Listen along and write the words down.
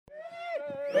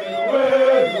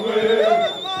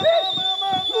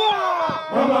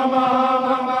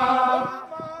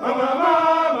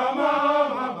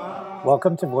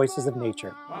Welcome to Voices of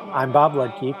Nature. I'm Bob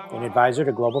Ludke, an advisor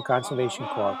to Global Conservation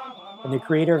Corp. And the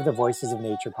creator of the Voices of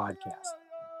Nature podcast.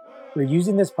 We're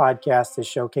using this podcast to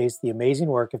showcase the amazing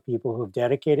work of people who have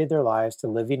dedicated their lives to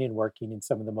living and working in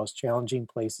some of the most challenging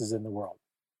places in the world.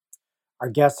 Our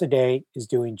guest today is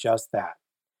doing just that.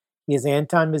 He is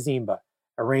Anton Mzimba,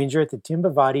 a ranger at the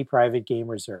Timbavati Private Game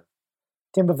Reserve.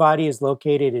 Timbavati is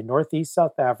located in northeast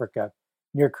South Africa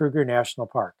near Kruger National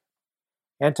Park.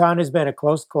 Anton has been a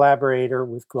close collaborator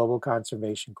with Global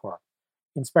Conservation Corp,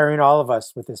 inspiring all of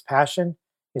us with his passion,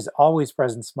 his always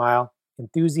present smile,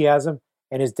 enthusiasm,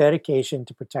 and his dedication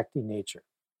to protecting nature.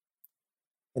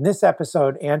 In this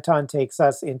episode, Anton takes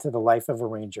us into the life of a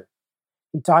ranger.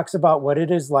 He talks about what it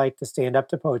is like to stand up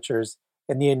to poachers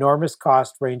and the enormous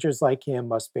cost rangers like him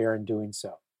must bear in doing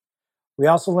so. We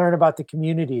also learn about the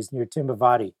communities near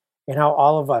Timbavati and how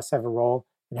all of us have a role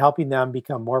in helping them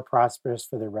become more prosperous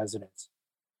for their residents.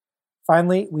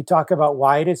 Finally, we talk about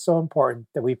why it is so important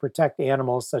that we protect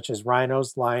animals such as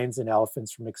rhinos, lions, and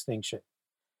elephants from extinction.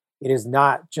 It is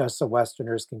not just so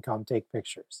Westerners can come take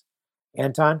pictures.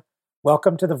 Anton,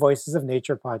 welcome to the Voices of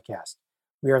Nature podcast.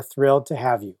 We are thrilled to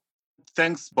have you.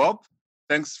 Thanks, Bob.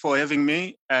 Thanks for having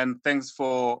me, and thanks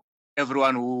for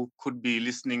everyone who could be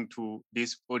listening to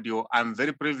this audio. I'm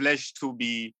very privileged to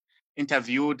be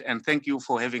interviewed, and thank you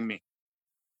for having me.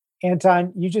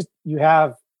 Anton, you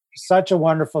have such a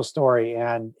wonderful story,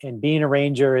 and being a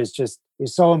ranger is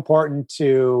so important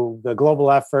to the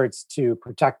global efforts to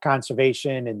protect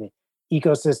conservation and the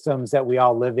ecosystems that we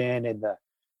all live in and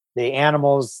the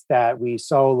animals that we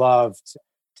so love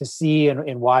to see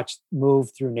and watch move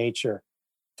through nature.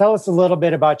 Tell us a little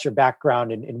bit about your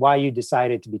background and why you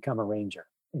decided to become a ranger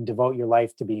and devote your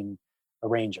life to being a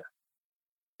ranger.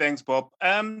 Thanks, Bob.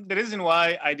 The reason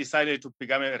why I decided to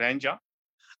become a ranger,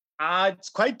 it's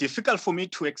quite difficult for me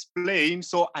to explain.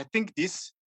 So I think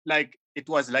it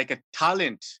was like a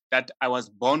talent that I was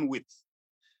born with.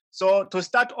 So to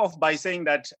start off by saying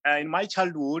that in my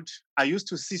childhood, I used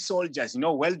to see soldiers,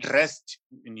 well-dressed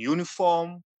in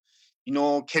uniform,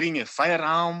 carrying a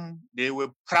firearm. They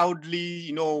were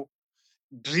proudly,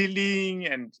 drilling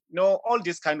and, all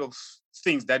these kind of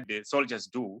things that the soldiers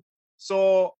do.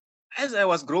 So as I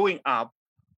was growing up,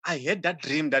 I had that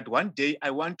dream that one day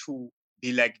I want to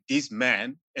be like these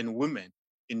men and women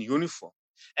in uniform.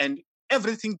 And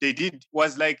everything they did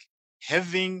was like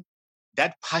having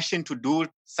that passion to do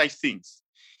such things.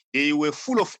 They were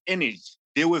full of energy.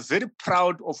 They were very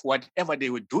proud of whatever they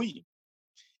were doing,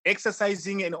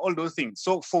 exercising and all those things.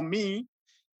 So for me,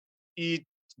 it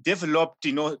developed,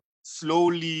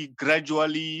 slowly,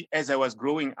 gradually as I was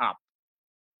growing up.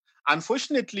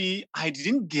 Unfortunately, I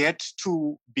didn't get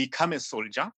to become a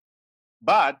soldier,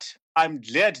 but I'm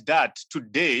glad that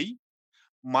today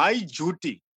my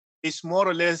duty is more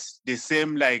or less the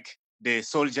same like the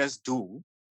soldiers do.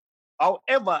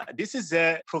 However, this is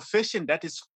a profession that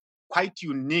is quite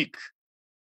unique,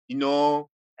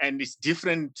 and it's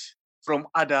different from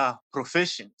other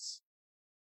professions.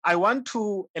 I want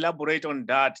to elaborate on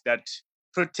that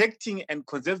protecting and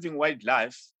conserving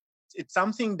wildlife, it's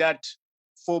something that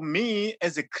for me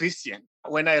as a Christian,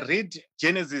 when I read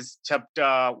Genesis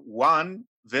chapter 1,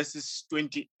 verses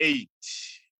 28,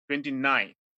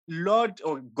 29, Lord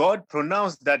or God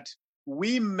pronounced that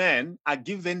we men are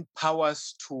given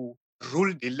powers to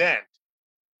rule the land.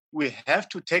 We have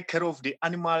to take care of the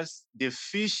animals, the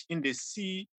fish in the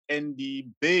sea, and the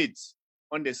birds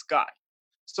on the sky.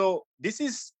 So this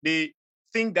is the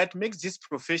thing that makes this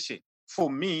profession, for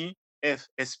me, a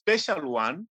special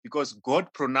one because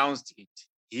God pronounced it.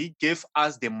 He gave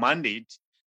us the mandate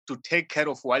to take care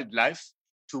of wildlife,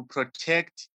 to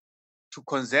protect, to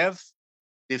conserve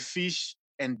the fish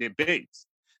and the birds.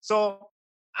 So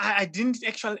I didn't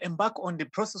actually embark on the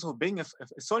process of being a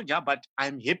soldier, but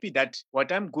I'm happy that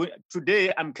what I'm going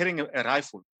today, I'm carrying a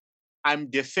rifle. I'm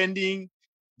defending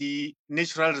the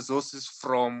natural resources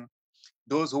from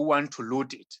those who want to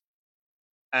loot it.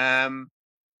 I'm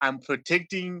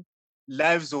protecting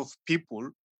lives of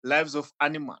people, lives of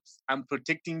animals. I'm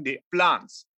protecting the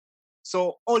plants.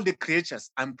 So all the creatures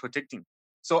I'm protecting.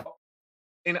 So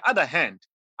in the other hand,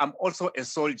 I'm also a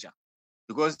soldier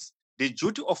because the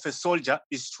duty of a soldier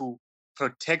is to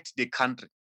protect the country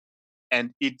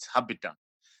and its habitat.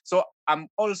 So I'm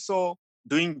also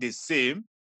doing the same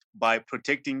by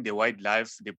protecting the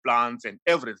wildlife, the plants, and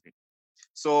everything.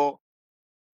 So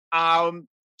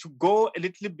to go a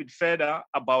little bit further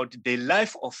about the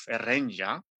life of a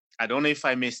ranger, I don't know if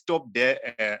I may stop there,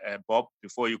 Bob,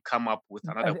 before you come up with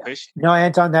another question. No,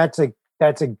 Anton, that's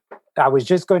I was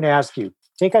just going to ask you,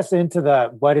 take us into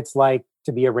what it's like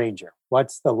to be a ranger.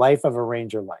 What's the life of a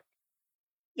ranger like?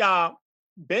 Yeah,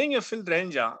 being a field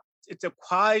ranger, it's a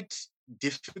quite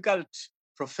difficult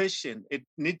profession. It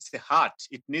needs a heart,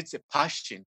 it needs a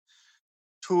passion.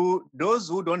 To those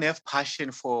who don't have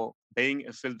passion for being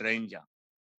a field ranger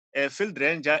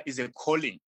is a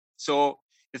calling. So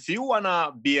if you want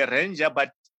to be a ranger,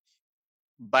 but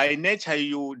by nature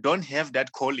you don't have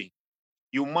that calling,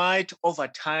 you might over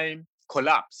time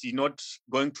collapse. You're not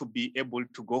going to be able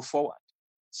to go forward.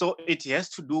 So it has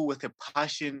to do with a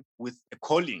passion, with a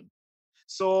calling.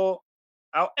 So,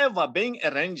 however, being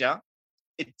a ranger,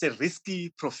 it's a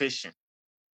risky profession.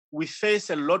 We face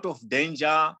a lot of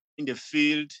danger in the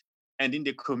field and in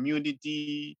the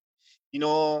community. You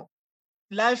know,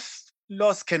 life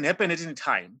loss can happen at any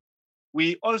time.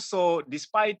 We also,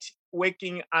 despite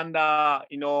working under,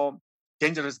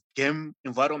 dangerous game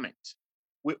environment,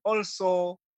 we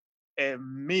also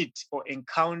meet or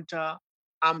encounter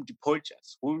armed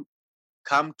poachers who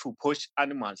come to poach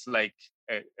animals like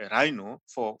a rhino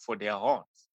for their horns.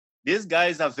 These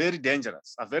guys are very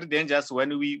dangerous.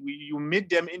 When you meet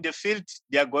them in the field,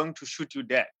 they are going to shoot you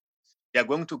dead. They are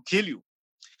going to kill you.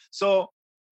 So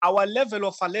our level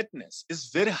of alertness is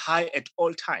very high at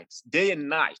all times, day and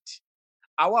night.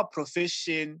 Our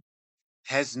profession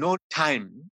has no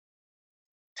time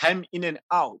in and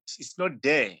out. It's not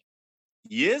there.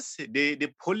 Yes,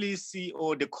 the policy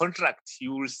or the contract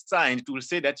you will sign, it will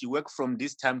say that you work from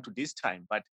this time to this time.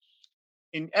 But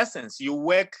in essence, you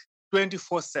work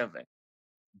 24/7,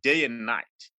 day and night.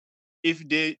 If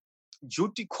the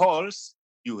duty calls,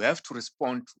 you have to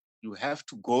respond. You have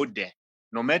to go there.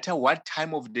 No matter what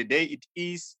time of the day it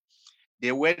is,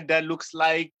 the weather looks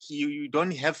like, you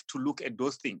don't have to look at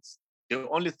those things. The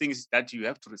only thing is that you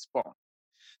have to respond.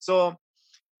 So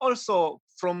also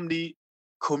from the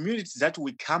communities that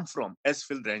we come from as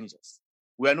field rangers,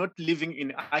 we are not living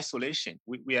in isolation.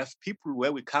 We have people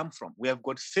where we come from. We have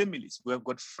got families, we have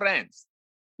got friends,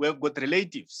 we have got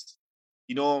relatives.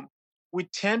 You know, we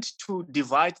tend to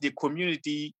divide the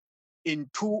community in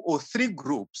 2 or 3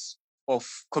 groups of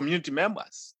community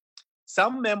members.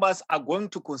 Some members are going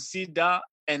to consider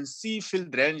and see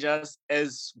field rangers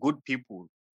as good people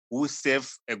who serve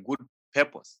a good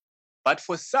purpose. But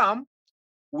for some,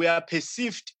 we are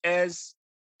perceived as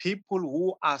people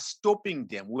who are stopping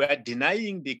them. We are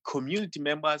denying the community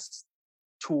members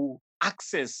to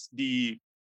access the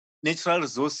natural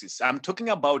resources. I'm talking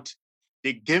about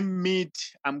the game meat,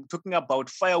 I'm talking about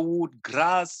firewood,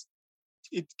 grass.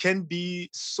 It can be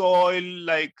soil,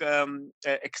 like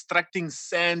extracting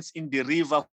sands in the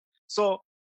river. So,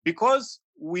 because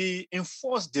we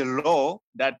enforce the law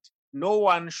that no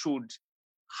one should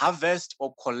harvest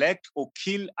or collect or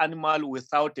kill animal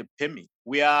without a permit,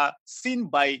 we are seen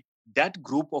by that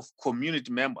group of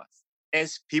community members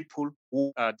as people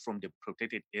who are from the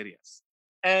protected areas.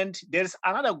 And there's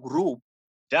another group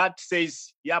that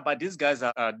says, yeah, but these guys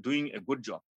are doing a good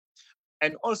job.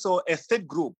 And also a third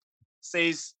group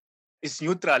says it's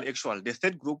neutral, actually. The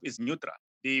third group is neutral.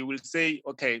 They will say,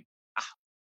 okay,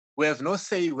 we have no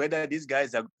say whether these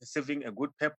guys are serving a good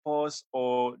purpose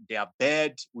or they are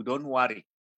bad. We don't worry.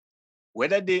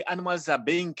 Whether the animals are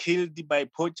being killed by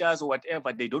poachers or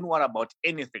whatever, they don't worry about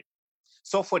anything.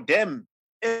 So for them,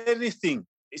 anything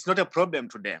is not a problem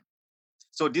to them.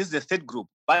 So this is the third group.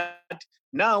 But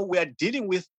now we are dealing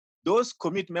with those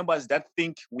community members that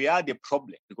think we are the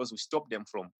problem because we stop them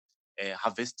from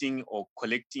harvesting or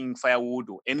collecting firewood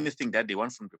or anything that they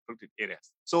want from the protected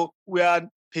areas. So we are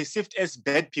perceived as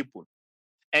bad people,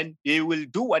 and they will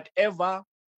do whatever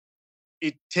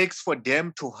it takes for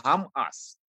them to harm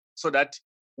us so that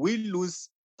we lose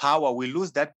power, we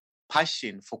lose that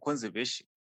passion for conservation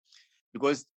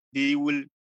because they will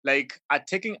like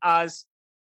attacking us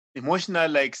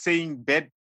emotional, like saying bad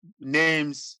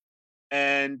names,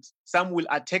 and some will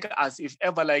attack us if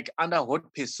ever like under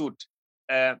hot pursuit,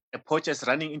 a poacher is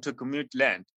running into community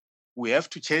land. We have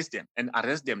to chase them and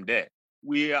arrest them there.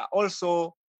 We are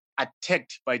also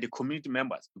attacked by the community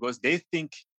members because they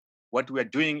think what we are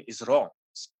doing is wrong,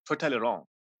 it's totally wrong,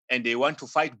 and they want to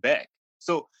fight back.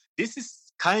 So this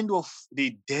is kind of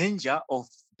the danger of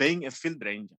being a field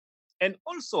ranger. And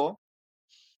also,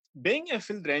 being a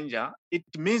field ranger, it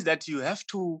means that you have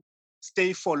to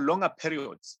stay for longer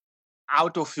periods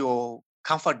out of your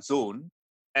comfort zone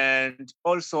and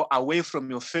also away from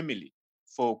your family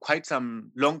for quite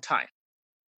some long time.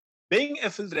 Being a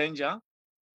field ranger,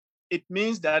 it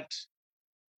means that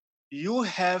you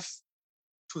have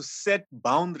to set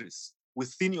boundaries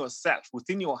within yourself,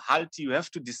 within your heart. You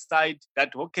have to decide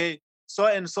that, okay, so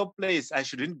and so place, I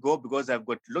shouldn't go because I've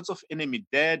got lots of enemy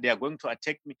there. They are going to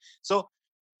attack me. So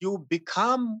you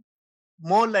become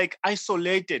more like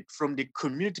isolated from the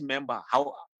community member.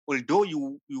 How although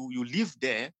you live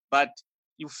there, but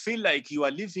you feel like you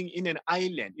are living in an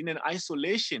island, in an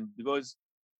isolation, because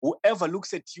whoever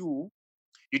looks at you,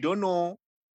 you don't know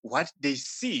what they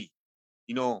see,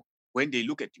 when they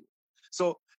look at you.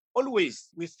 So always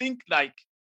we think like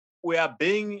we are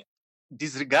being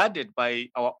disregarded by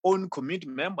our own community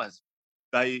members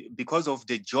because of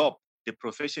the job, the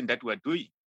profession that we're doing.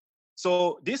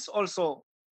 So this also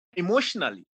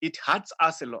emotionally, it hurts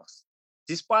us a lot,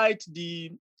 despite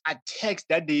the attacks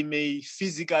that they may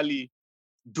physically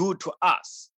do to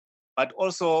us. But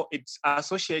also it's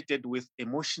associated with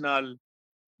emotional,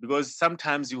 because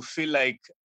sometimes you feel like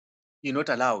you're not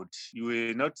allowed. You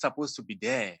were not supposed to be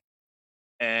there.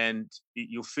 And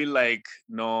you feel like,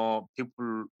 no,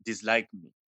 people dislike me.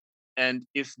 And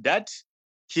if that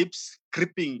keeps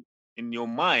creeping in your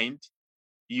mind,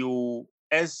 you,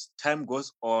 as time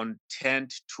goes on,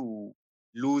 tend to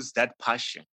lose that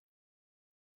passion.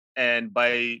 And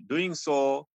by doing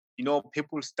so,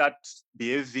 people start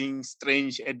behaving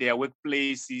strange at their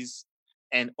workplaces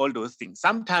and all those things.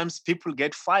 Sometimes people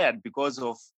get fired because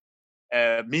of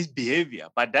misbehavior,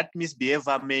 but that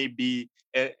misbehavior may be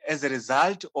as a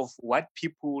result of what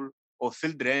people or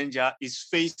field ranger is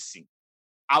facing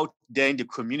out there in the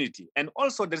community. And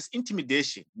also there's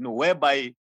intimidation,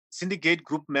 whereby syndicate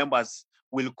group members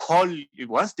will call you.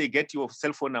 Once they get your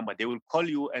cell phone number, they will call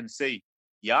you and say,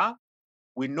 yeah,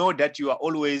 we know that you are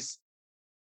always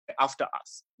after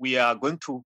us. We are going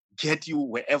to get you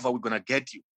wherever we're going to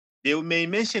get you. They may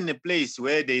mention a place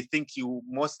where they think you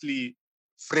mostly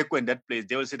frequent that place.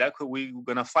 They will say that we're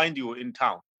going to find you in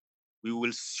town. We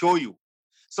will show you.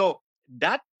 So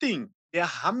that thing, they're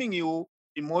harming you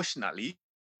emotionally.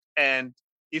 And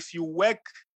if you work,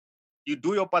 you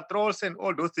do your patrols and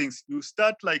all those things, you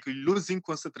start like losing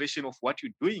concentration of what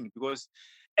you're doing, because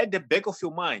at the back of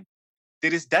your mind,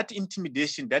 there is that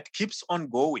intimidation that keeps on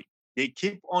going. They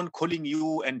keep on calling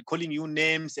you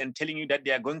names and telling you that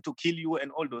they are going to kill you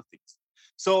and all those things.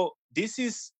 So this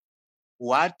is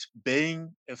what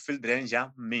being a field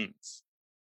ranger means.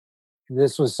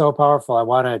 This was so powerful. I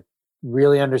want to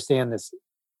really understand this.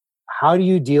 How do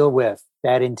you deal with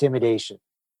that intimidation?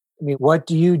 I mean, what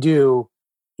do you do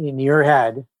in your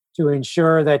head to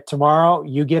ensure that tomorrow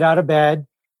you get out of bed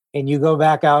and you go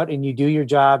back out and you do your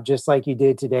job just like you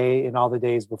did today and all the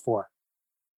days before?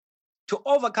 To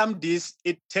overcome this,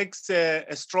 it takes a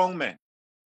strong man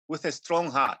with a strong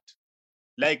heart,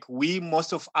 like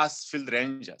most of us field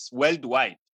rangers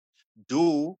worldwide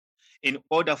do, in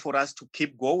order for us to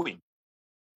keep going.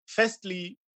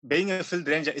 Firstly, being a field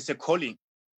ranger is a calling.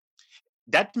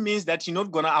 That means that you're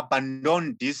not going to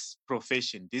abandon this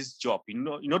profession, this job.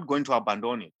 You're not going to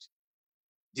abandon it.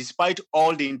 Despite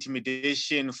all the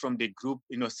intimidation from the group,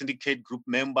 syndicate group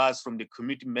members, from the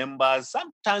community members,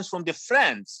 sometimes from the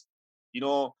friends,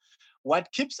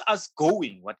 what keeps us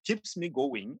going, what keeps me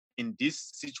going in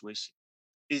this situation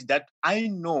is that I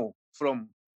know from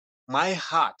my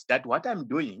heart that what I'm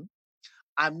doing,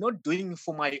 I'm not doing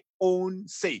for my own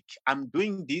sake. I'm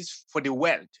doing this for the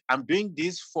world. I'm doing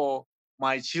this for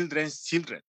my children's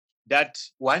children. That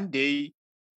one day,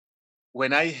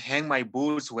 when I hang my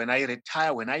boots, when I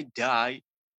retire, when I die,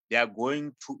 they are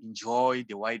going to enjoy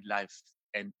the wildlife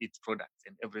and its products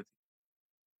and everything.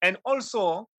 And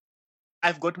also,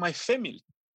 I've got my family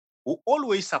who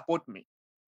always support me.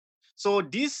 So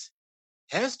this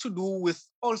has to do with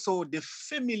also the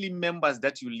family members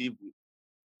that you live with.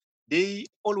 They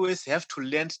always have to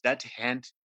lend that hand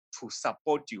to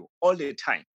support you all the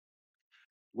time.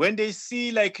 When they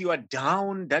see like you are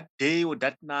down that day or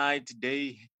that night,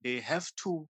 they have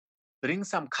to bring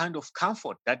some kind of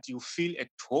comfort that you feel at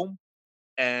home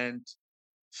and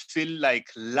feel like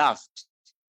loved.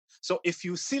 So if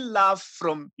you see love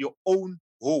from your own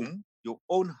home, your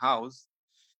own house,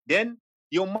 then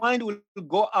your mind will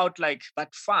go out like,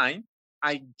 but fine,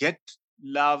 I get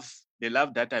love, the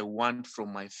love that I want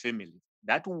from my family.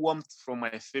 That warmth from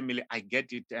my family, I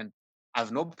get it. And I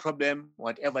have no problem,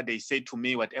 whatever they say to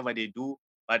me, whatever they do,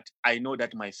 but I know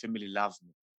that my family loves me.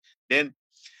 Then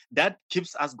that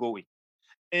keeps us going.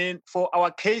 And for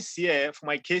our case here, for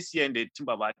my case here in the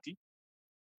Timbavati,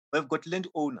 we've got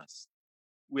landowners.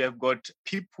 We have got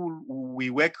people who we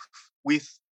work with.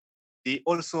 They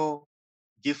also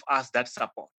give us that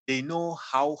support. They know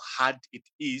how hard it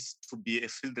is to be a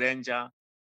field ranger.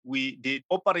 The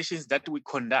operations that we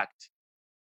conduct,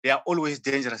 they are always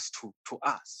dangerous to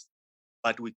us,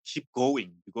 but we keep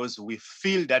going because we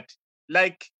feel that,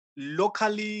 like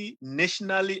locally,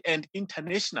 nationally, and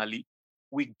internationally,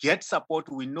 we get support,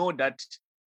 we know that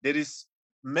there is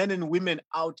men and women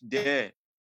out there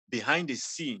behind the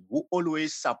scene who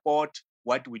always support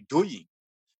what we're doing.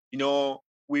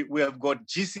 We have got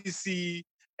GCC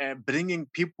bringing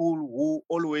people who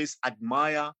always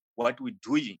admire what we're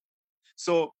doing.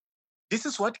 So this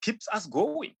is what keeps us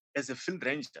going as a field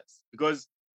rangers, because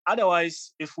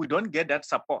otherwise, if we don't get that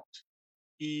support,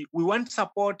 we want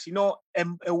support,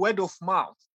 a word of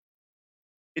mouth.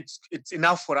 It's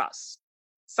enough for us.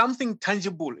 Something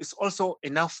tangible is also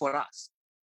enough for us.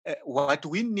 What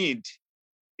we need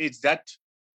is that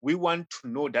we want to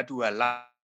know that we are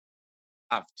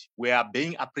loved, we are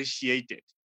being appreciated,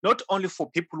 not only for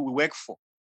people we work for,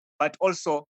 but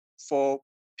also for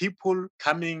people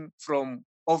coming from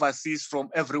overseas, from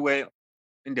everywhere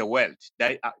in the world.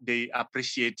 They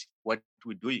appreciate what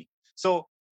we're doing. So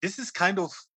this is kind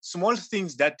of small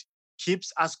things that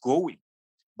keeps us going.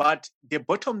 But the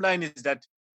bottom line is that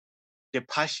the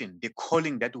passion, the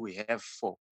calling that we have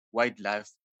for wildlife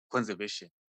conservation,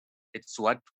 it's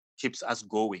what keeps us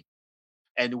going.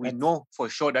 And we know for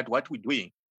sure that what we're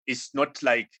doing is not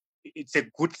like, it's a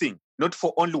good thing, not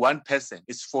for only one person.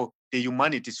 It's for the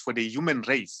humanity, it's for the human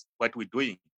race, what we're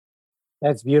doing.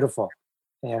 That's beautiful.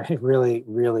 Yeah, it really,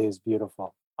 really is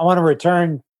beautiful. I want to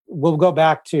return. We'll go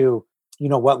back to,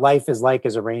 what life is like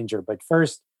as a ranger. But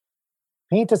first,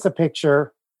 paint us a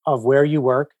picture of where you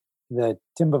work, the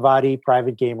Timbavati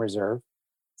Private Game Reserve.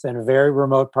 It's in a very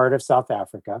remote part of South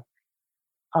Africa.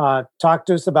 Talk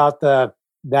to us about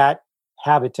that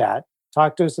habitat.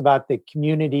 Talk to us about the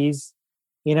communities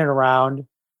in and around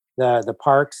the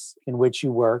parks in which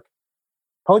you work.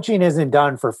 Poaching isn't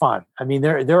done for fun. I mean,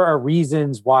 there are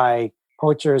reasons why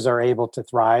poachers are able to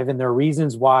thrive, and there are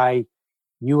reasons why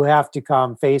you have to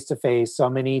come face to face so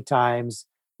many times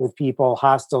with people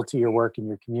hostile to your work in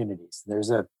your communities.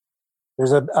 There's a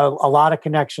lot of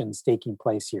connections taking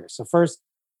place here. So first,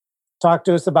 talk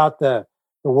to us about the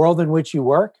world in which you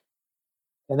work,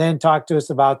 and then talk to us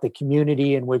about the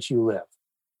community in which you live.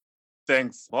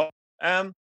 Thanks. Well,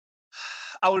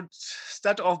 I would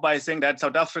start off by saying that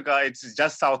South Africa, it's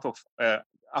just south of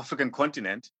African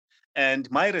continent. And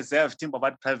my reserve,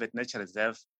 Timbavati Private Nature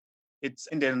Reserve, it's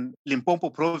in the Limpopo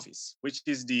province, which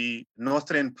is the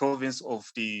northern province of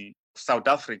the South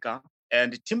Africa.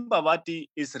 And Timbavati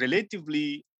is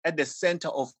relatively at the center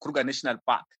of Kruger National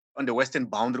Park, on the western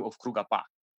boundary of Kruger Park.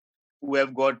 We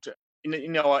have got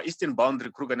in our eastern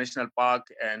boundary, Kruger National Park,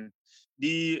 and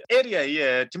the area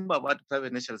here, Timbavati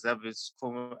Private Nature Reserve, is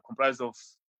comprised of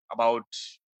about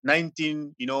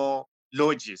 19,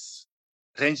 lodges,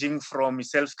 ranging from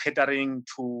self-catering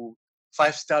to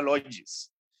five-star lodges.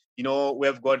 We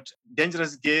have got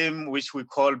dangerous game, which we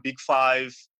call Big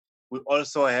Five. We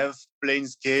also have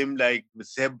plains game like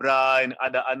zebra and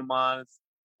other animals.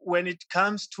 When it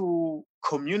comes to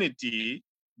community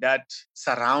that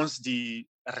surrounds the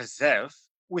reserve,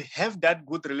 we have that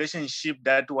good relationship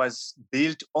that was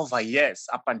built over years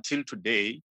up until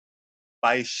today,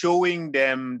 by showing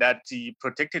them that the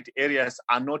protected areas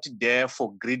are not there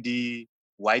for greedy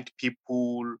white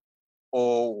people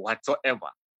or whatsoever.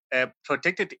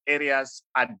 Protected areas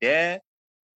are there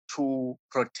to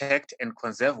protect and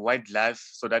conserve wildlife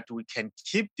so that we can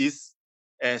keep this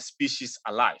species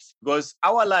alive. Because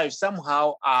our lives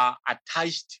somehow are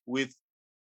attached with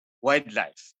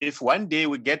wildlife. If one day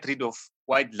we get rid of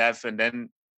wildlife, and then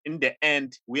in the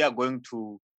end, we are going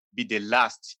to be the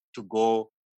last to go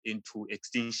into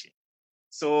extinction.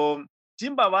 So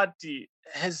Timbavati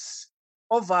has,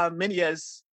 over many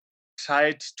years,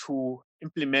 tried to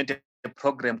implement a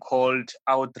program called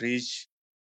outreach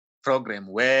program,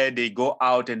 where they go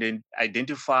out and then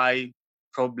identify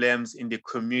problems in the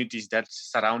communities that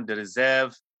surround the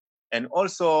reserve. And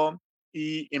also,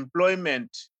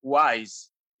 employment-wise,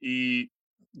 the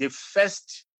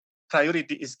first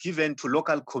priority is given to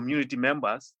local community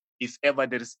members if ever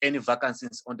there is any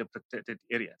vacancies on the protected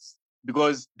areas.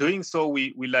 Because doing so,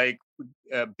 we like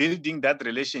building that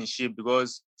relationship,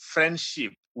 because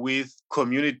friendship with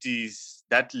communities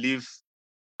that live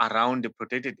around the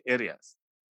protected areas,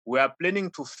 we are planning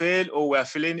to fail, or we are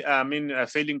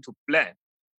failing to plan,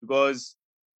 because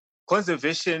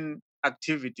conservation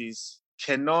activities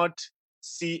cannot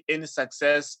see any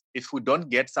success if we don't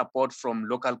get support from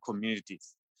local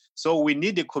communities. So we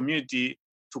need the community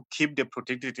to keep the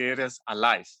protected areas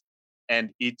alive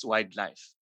and eat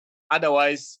wildlife.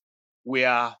 Otherwise, we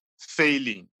are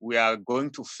failing. We are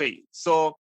going to fail.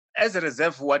 So as a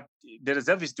reserve, what the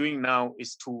reserve is doing now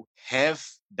is to have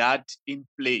that in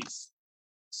place.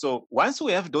 So once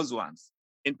we have those ones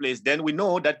in place, then we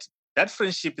know that that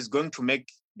friendship is going to make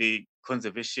the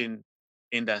conservation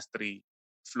industry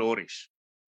flourish.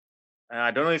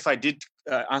 I don't know if I did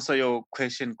answer your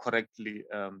question correctly,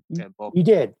 Bob. You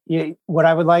did. What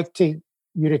I would like you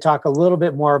to talk a little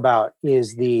bit more about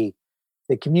is the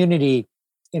community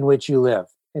in which you live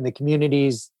and the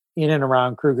communities in and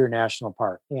around Kruger National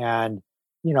Park. And,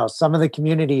 some of the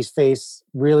communities face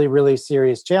really, really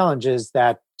serious challenges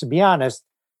that, to be honest,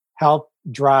 help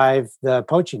drive the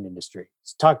poaching industry.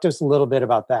 So talk to us a little bit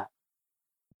about that.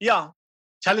 Yeah,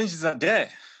 challenges are there.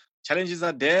 Challenges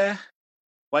are there.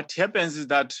 What happens is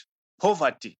that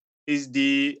poverty is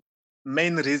the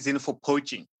main reason for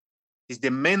poaching. Is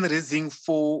the main reason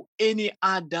for any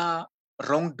other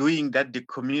wrongdoing that the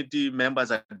community members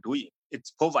are doing.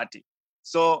 It's poverty.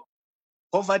 So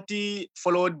poverty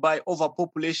followed by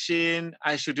overpopulation.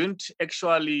 I shouldn't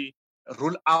actually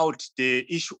rule out the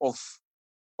issue of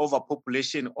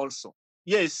overpopulation also.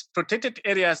 Yes, protected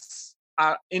areas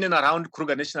are in and around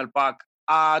Kruger National Park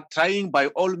are trying by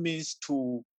all means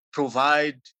to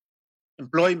provide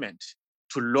employment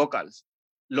to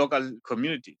local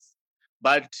communities.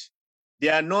 But they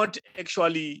are not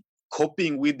actually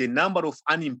coping with the number of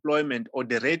unemployment or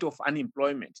the rate of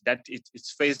unemployment that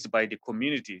it's faced by the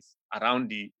communities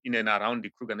in and around the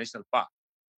Kruger National Park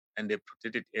and the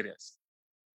protected areas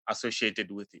associated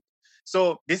with it.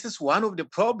 So this is one of the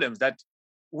problems that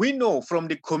we know from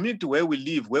the community where we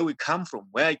live, where we come from,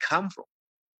 where I come from.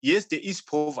 Yes, there is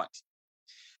poverty.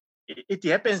 It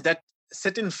happens that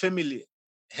certain family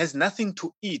has nothing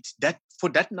to eat that for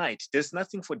that night. There's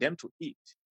nothing for them to eat.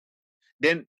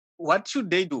 Then what should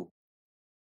they do?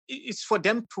 It's for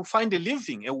them to find a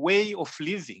living, a way of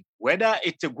living, whether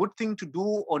it's a good thing to do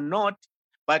or not.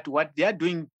 But what they are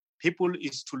doing, people,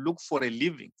 is to look for a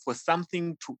living, for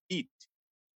something to eat.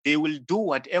 They will do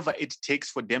whatever it takes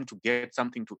for them to get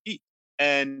something to eat.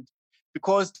 And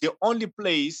because the only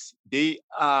place they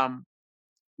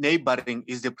neighboring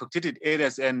is the protected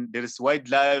areas, and there is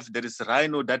wildlife, there is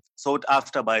rhino that's sought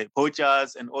after by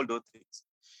poachers and all those things.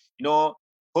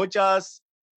 Poachers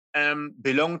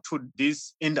belong to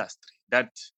this industry that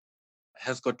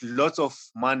has got lots of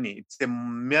money. It's a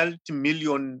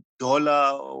multi-million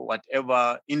dollar or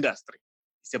whatever industry.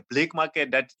 It's a black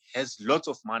market that has lots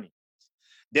of money.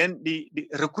 Then the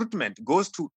recruitment goes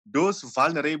to those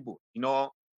vulnerable.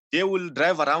 They will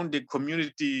drive around the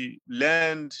community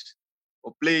land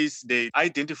or place. They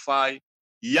identify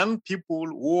young people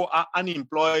who are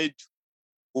unemployed,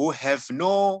 who have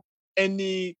no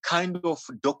any kind of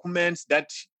documents that,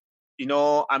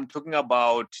 I'm talking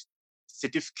about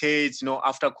certificates,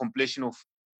 after completion of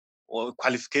or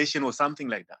qualification or something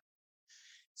like that.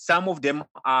 Some of them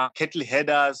are cattle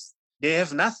headers. They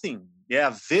have nothing. They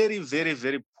are very, very,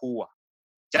 very poor.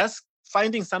 Just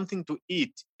finding something to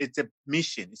eat, it's a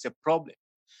mission, it's a problem.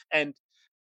 And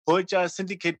poachers,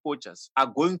 syndicate poachers, are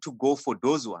going to go for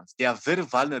those ones. They are very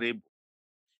vulnerable.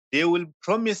 They will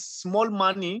promise small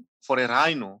money for a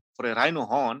rhino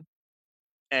horn.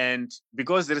 And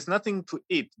because there is nothing to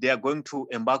eat, they are going to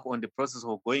embark on the process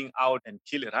of going out and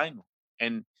kill a rhino.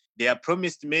 And they are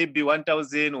promised maybe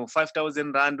 1,000 or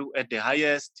 5,000 rand at the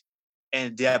highest,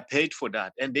 and they are paid for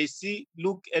that. And they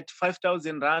look at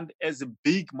 5,000 rand as a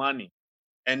big money,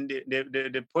 and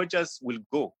the poachers will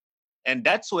go. And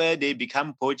that's where they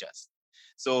become poachers.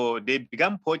 So they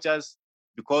become poachers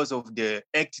because of the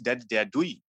act that they are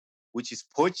doing, which is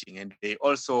poaching. And they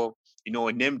also,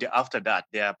 named after that,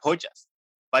 they are poachers.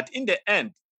 But in the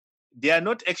end, they are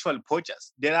not actual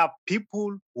poachers. There are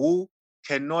people who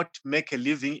cannot make a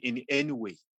living in any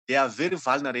way. They are very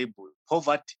vulnerable.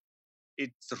 Poverty,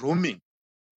 it's rooming,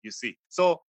 you see.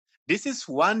 So this is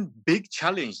one big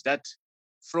challenge that,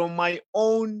 from my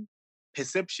own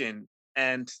perception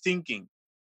and thinking,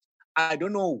 I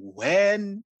don't know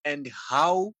when and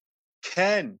how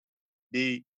can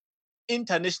the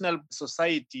international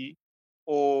society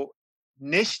or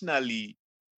nationally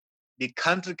the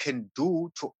country can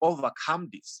do to overcome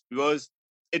this, because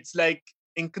it's like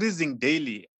increasing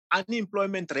daily.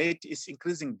 Unemployment rate is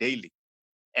increasing daily,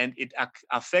 and it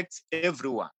affects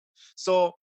everyone.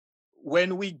 So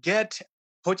when we get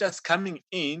poachers coming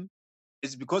in,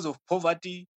 it's because of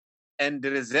poverty, and the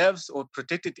reserves or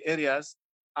protected areas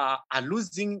are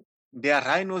losing their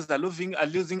rhinos, are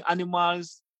losing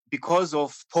animals because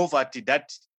of poverty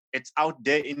that it's out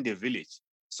there in the village.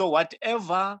 So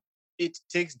whatever it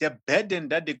takes, the burden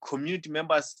that the community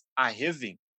members are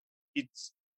having,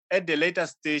 it's at the later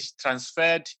stage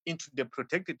transferred into the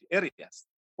protected areas.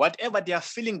 Whatever they are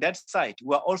feeling that side,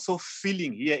 we are also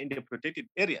feeling here in the protected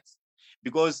areas,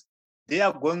 because they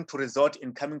are going to resort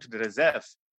in coming to the reserve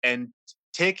and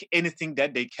take anything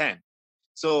that they can.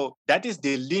 So that is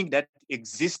the link that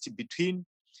exists between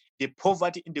the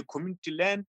poverty in the community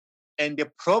land and the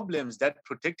problems that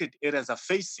protected areas are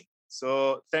facing.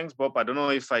 So thanks, Bob. I don't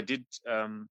know if I did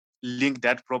link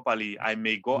that properly. I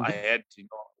may go ahead,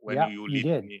 when you you lead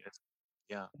did. me.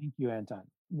 Yeah. Thank you, Anton.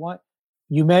 What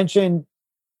you mentioned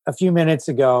a few minutes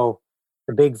ago,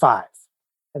 the big five,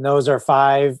 and those are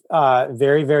five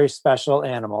very, very special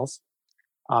animals.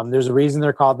 There's a reason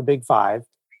they're called the big five.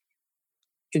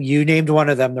 You named one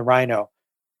of them, the rhino.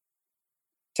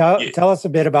 Tell us a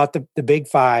bit about the big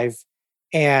five,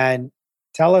 and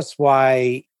tell us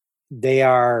why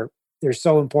they're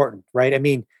so important, right? I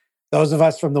mean, those of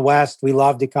us from the West, we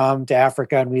love to come to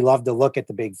Africa and we love to look at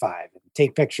the big five and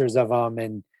take pictures of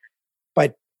them,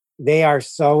 but they are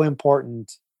so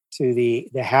important to the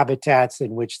habitats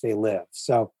in which they live.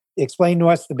 So explain to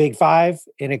us the big five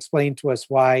and explain to us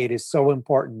why it is so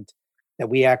important that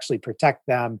we actually protect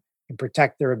them and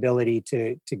protect their ability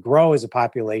to grow as a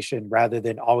population rather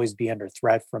than always be under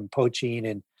threat from poaching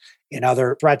and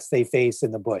other threats they face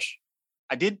in the bush.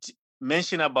 I did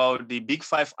mention about the big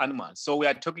five animals. So we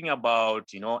are talking about,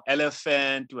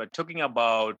 elephant, we are talking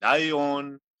about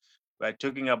lion, we are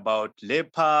talking about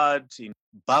leopard,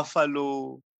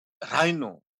 buffalo,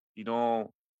 rhino,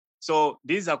 So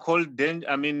these are called,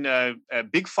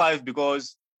 big five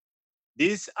because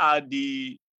these are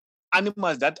the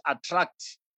animals that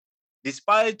attract,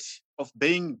 despite of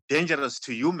being dangerous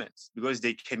to humans, because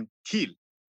they can kill.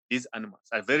 These animals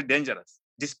are very dangerous.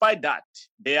 Despite that,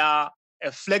 they are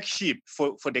a flagship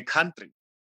for the country.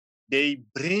 They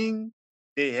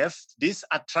have this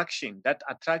attraction that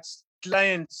attracts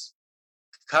clients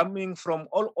coming from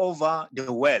all over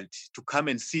the world to come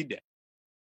and see them.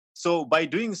 So by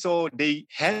doing so, they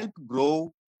help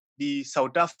grow the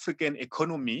South African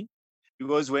economy,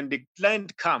 because when the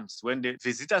client comes, when the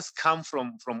visitors come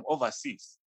from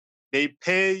overseas, they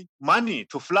pay money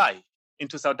to fly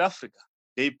into South Africa.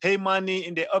 They pay money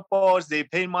in the airports. They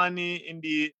pay money in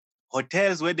the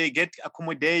hotels where they get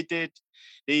accommodated.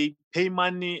 They pay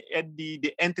money at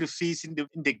the entry fees in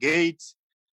the gates.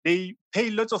 They pay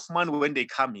lots of money when they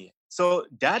come here. So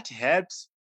that helps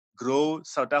grow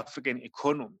South African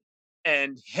economy.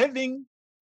 And having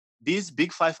these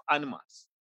big five animals,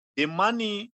 the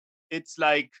money, it's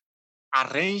like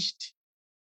arranged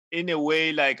in a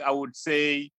way, like I would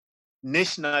say,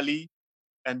 nationally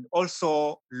and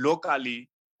also locally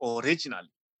or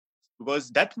regionally. Because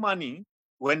that money,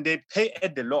 when they pay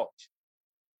at the lodge,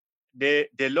 the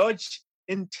lodge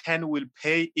in turn will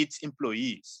pay its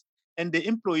employees. And the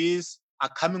employees are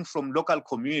coming from local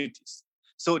communities.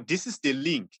 So this is the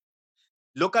link.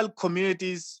 Local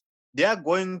communities, they are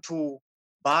going to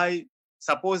buy,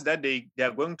 suppose that they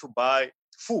are going to buy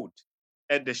food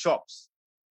at the shops.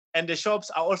 And the shops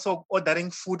are also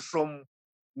ordering food from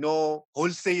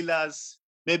wholesalers,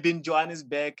 maybe in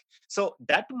Johannesburg. So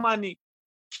that money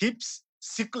keeps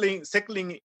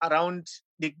circling around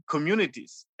the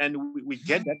communities, and we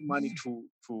get that money to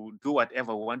do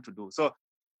whatever we want to do. So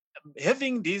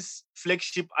having these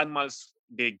flagship animals,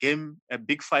 the game,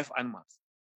 big five animals,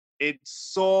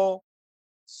 it's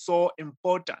so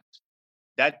important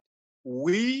that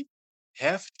we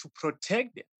have to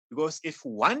protect them, because if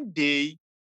one day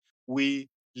we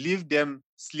leave them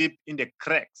sleep in the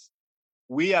cracks,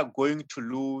 we are going to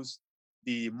lose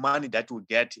the money that we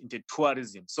get into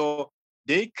tourism. So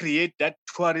they create that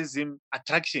tourism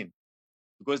attraction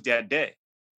because they are there.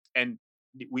 And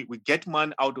we get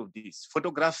money out of this.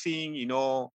 Photographing,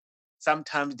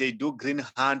 sometimes they do green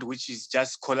hunt, which is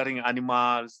just coloring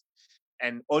animals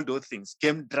and all those things,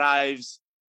 game drives.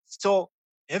 So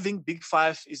having big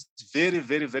five is very,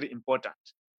 very, very important.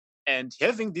 And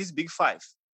having this big five,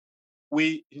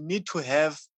 we need to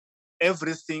have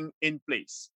everything in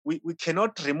place. We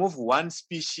cannot remove one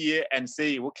species and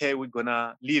say, okay, we're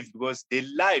gonna live, because the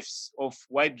lives of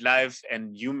wildlife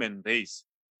and human race,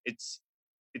 it's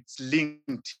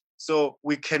linked. So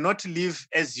we cannot live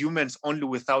as humans only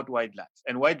without wildlife,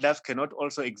 and wildlife cannot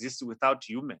also exist without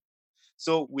human.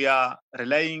 So we are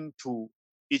relying to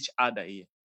each other here.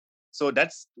 So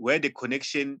that's where the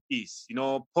connection is.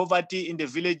 Poverty in the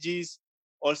villages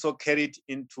also carried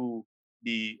into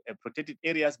the protected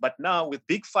areas. But now with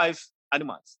big five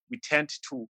animals, we tend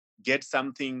to get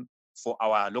something for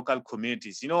our local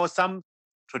communities. Some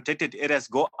protected areas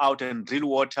go out and drill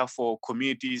water for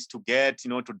communities to get,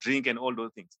 to drink and all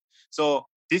those things. So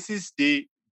this is the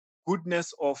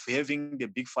goodness of having the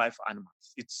big five animals.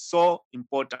 It's so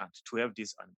important to have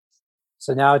these animals.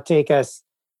 So now take us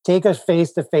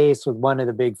face to face with one of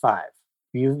the big five.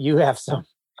 You have some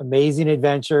amazing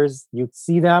adventures. You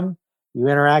see them, you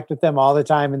interact with them all the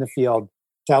time in the field.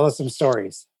 Tell us some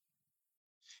stories.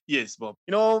 Yes, Bob.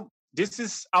 This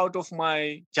is out of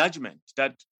my judgment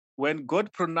that when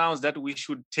God pronounced that we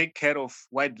should take care of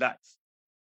wildlife,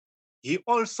 he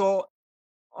also,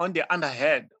 on the other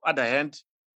hand,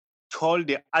 told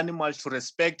the animals to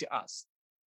respect us.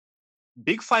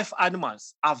 Big five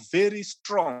animals are very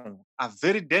strong, are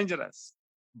very dangerous,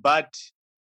 but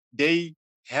they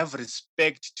have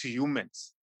respect to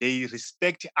humans. They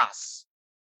respect us.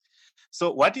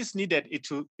 So what is needed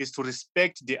is to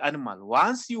respect the animal.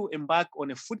 Once you embark on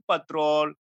a foot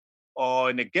patrol or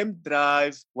in a game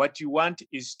drive, what you want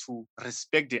is to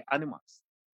respect the animals.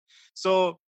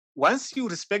 So once you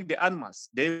respect the animals,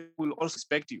 they will also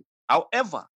respect you.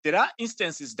 However, there are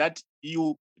instances that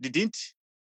you didn't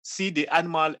see the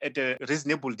animal at a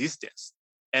reasonable distance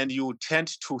and you tend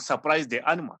to surprise the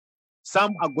animal.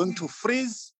 Some are going to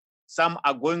freeze, some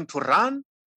are going to run,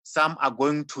 some are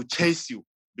going to chase you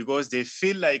because they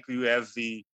feel like you have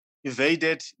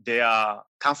invaded their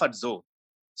comfort zone.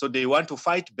 So they want to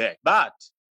fight back. But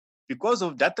because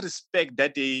of that respect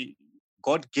that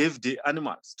God gave the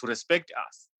animals to respect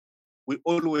us, we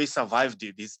always survived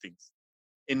these things.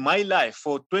 In my life,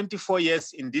 for 24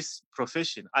 years in this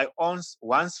profession, I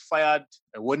once fired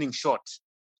a warning shot.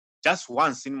 Just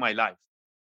once in my life.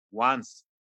 Once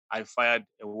I fired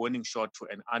a warning shot to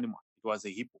an animal. It was a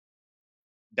hippo.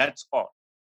 That's all.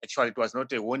 Actually, it was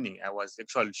not a warning. I was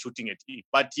actually shooting at it.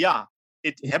 But yeah,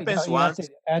 it happens once.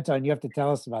 Anton, you have to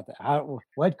tell us about that.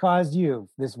 What caused you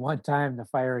this one time to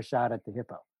fire a shot at the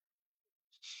hippo?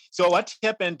 So what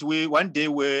happened? One day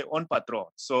we were on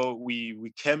patrol. So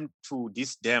we came to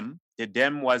this dam. The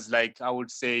dam was like, I would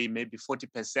say maybe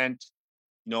 40%,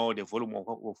 the volume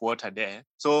of water there.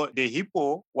 So the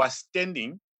hippo was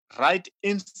standing right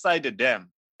inside the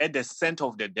dam, at the center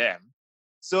of the dam.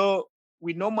 So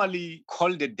we normally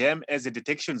call the dam as a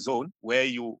detection zone where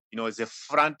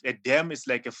a dam is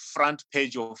like a front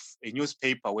page of a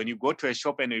newspaper. When you go to a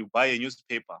shop and you buy a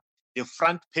newspaper, the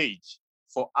front page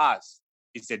for us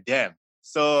is a dam.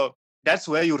 So that's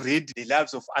where you read the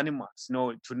lives of animals,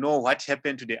 to know what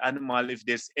happened to the animal. If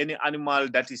there's any animal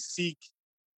that is sick,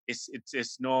 it's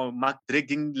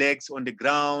dragging legs on the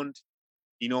ground.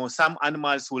 Some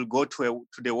animals will go to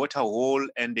the water hole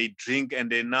and they drink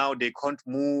and they can't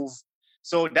move.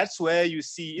 So that's where you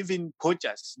see even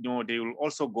poachers, they will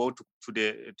also go to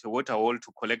the water hole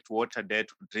to collect water there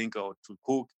to drink or to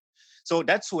cook. So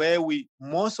that's where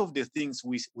most of the things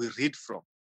we read from.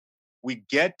 We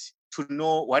get to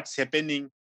know what's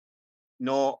happening,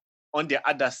 on the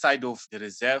other side of the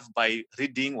reserve by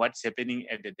reading what's happening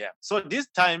at the dam. So this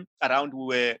time around, we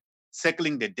were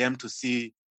circling the dam to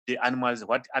see the animals,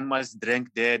 what animals drank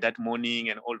there that morning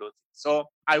and all those things. So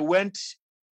I went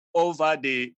over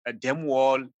the dam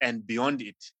wall and beyond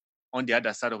it on the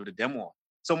other side of the dam wall.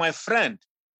 So my friend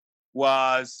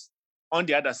was on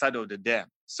the other side of the dam.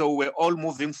 So we're all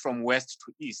moving from west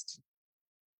to east.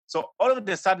 So all of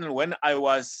a sudden, when I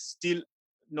was still,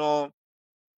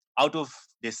 out of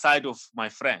the side of my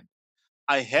friend,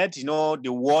 I heard,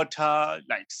 the water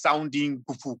like sounding,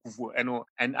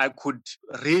 and I could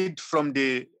read from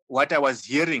what I was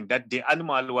hearing that the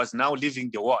animal was now leaving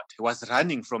the water. It was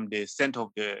running from the center of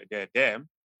the dam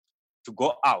to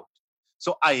go out.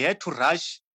 So I had to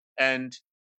rush and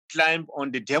climb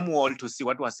on the dam wall to see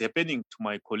what was happening to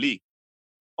my colleague,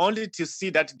 only to see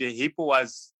that the hippo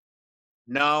was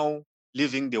now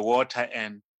leaving the water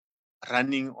and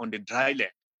running on the dry land.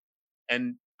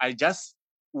 And I just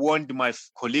warned my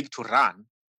colleague to run.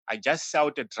 I just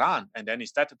shouted, run, and then he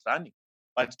started running.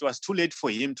 But it was too late for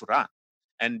him to run.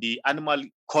 And the animal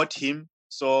caught him,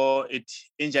 so it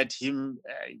injured him,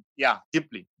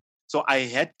 deeply. So I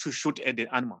had to shoot at the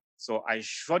animal. So I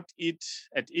shot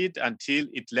at it until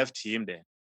it left him there.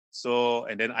 So,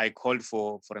 and then I called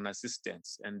for an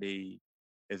assistance, and they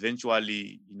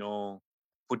eventually,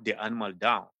 put the animal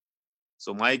down.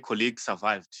 So my colleague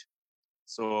survived.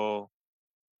 So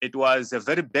it was a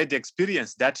very bad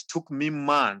experience that took me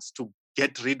months to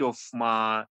get rid of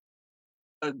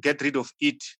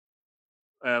it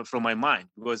from my mind,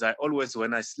 because I always,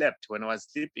 when I was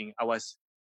sleeping, I was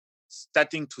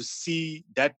starting to see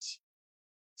that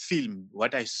film,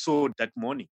 what I saw that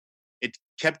morning. It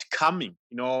kept coming,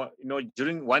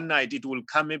 during one night, it will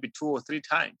come maybe 2 or 3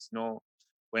 times,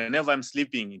 whenever I'm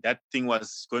sleeping, that thing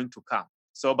was going to come.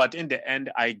 So, but in the end,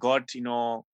 I got,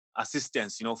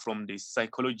 assistance, from the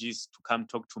psychologists to come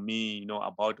talk to me,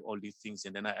 about all these things.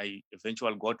 And then I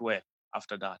eventually got well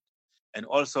after that. And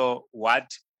also what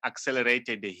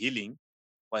accelerated the healing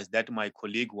was that my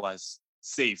colleague was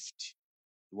saved,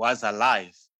 was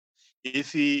alive.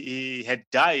 If he had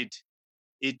died,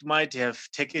 it might have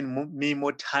taken me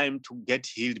more time to get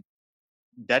healed.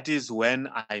 that is when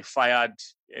I fired,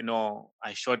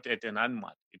 I shot at an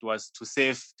animal. It was to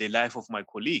save the life of my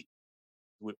colleague.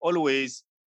 We always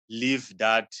leave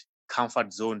that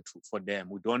comfort zone for them.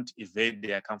 We don't evade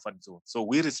their comfort zone. So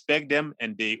we respect them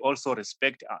and they also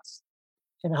respect us.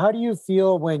 And how do you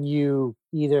feel when you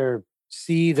either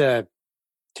see the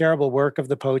terrible work of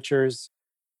the poachers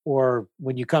or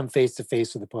when you come face to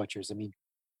face with the poachers? I mean,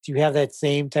 do you have that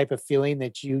same type of feeling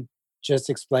that you just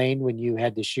explained when you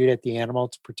had to shoot at the animal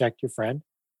to protect your friend?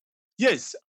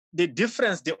 Yes, the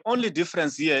only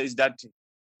difference here is that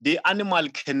the animal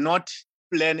cannot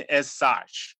plan as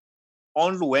such.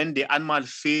 Only when the animal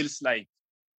feels like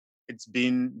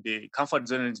the comfort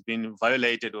zone has been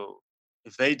violated or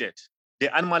evaded,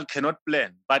 the animal cannot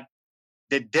plan. But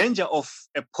the danger of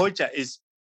a poacher is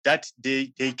that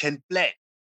they can plan.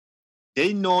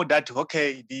 They know that,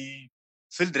 okay, the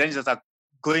field rangers are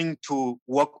going to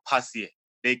walk past here.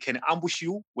 They can ambush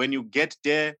you. When you get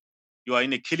there, you are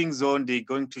in a killing zone. They're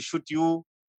going to shoot you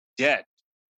dead.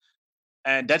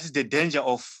 And that is the danger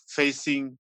of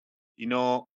facing,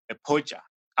 a poacher.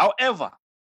 However,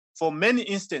 for many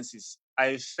instances,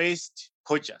 I faced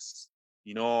poachers,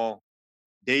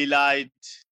 daylight,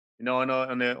 on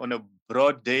a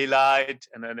broad daylight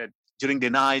and during the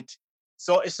night.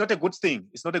 So it's not a good thing.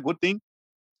 It's not a good thing.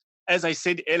 As I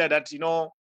said earlier, that,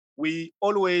 we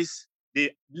always,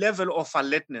 the level of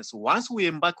alertness, once we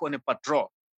embark on a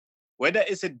patrol, whether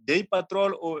it's a day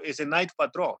patrol or it's a night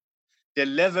patrol, the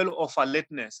level of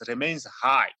alertness remains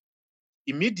high.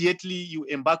 Immediately you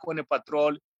embark on a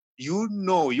patrol, your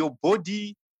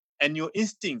body and your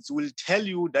instincts will tell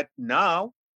you that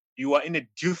now you are in a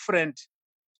different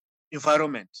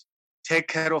environment. Take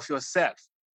care of yourself.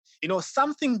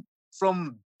 Something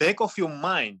from back of your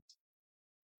mind,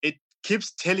 it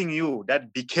keeps telling you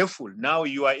that be careful. Now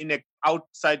you are in a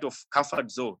outside of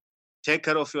comfort zone. Take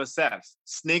care of yourself.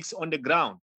 Snakes on the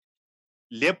ground,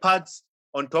 leopards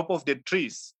on top of the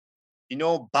trees,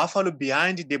 buffalo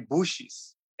behind the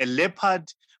bushes, a leopard,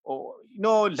 or,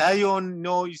 lion,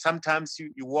 sometimes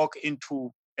you walk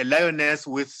into a lioness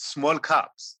with small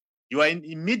cubs. You are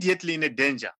immediately in a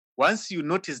danger. Once you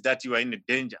notice that you are in a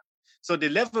danger. So the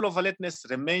level of alertness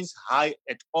remains high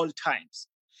at all times.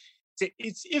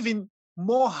 It's even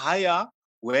more higher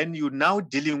when you're now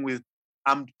dealing with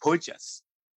armed poachers,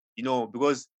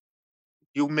 because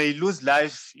you may lose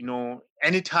life,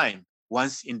 anytime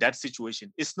once in that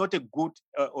situation. It's not a good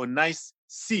or nice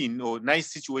scene or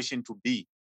nice situation to be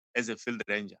as a field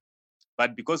ranger.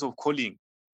 But because of calling,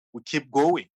 we keep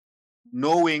going,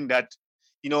 knowing that,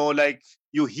 like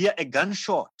you hear a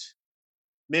gunshot,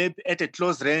 maybe at a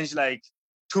close range, like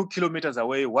 2 kilometers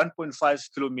away,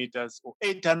 1.5 kilometers or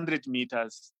 800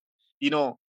 meters,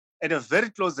 at a very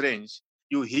close range,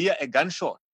 you hear a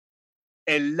gunshot,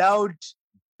 a loud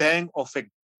bang of a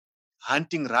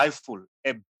hunting rifle,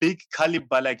 a big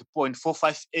caliber like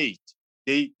 .458.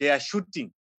 They are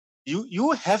shooting.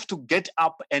 You have to get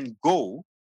up and go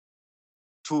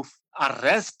to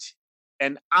arrest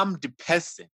an armed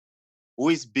person who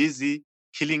is busy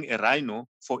killing a rhino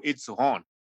for its horn.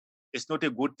 It's not a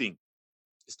good thing.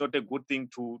 It's not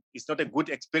a good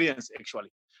experience actually.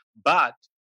 But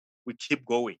we keep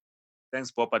going.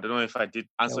 Thanks, Bob. I don't know if I did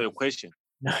answer your question.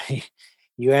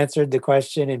 You answered the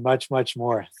question and much, much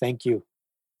more. Thank you.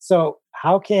 So,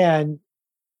 how can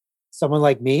someone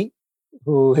like me,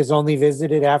 who has only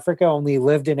visited Africa, only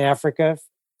lived in Africa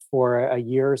for a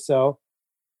year or so,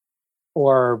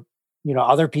 or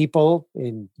other people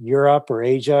in Europe or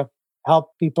Asia,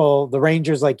 help people, the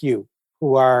rangers like you,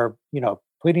 who are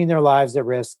putting their lives at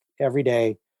risk every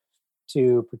day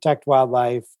to protect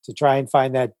wildlife, to try and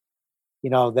find that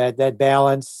that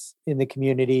balance in the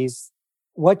communities?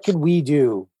 What can we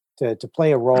do to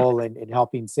play a role in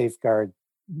helping safeguard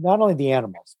not only the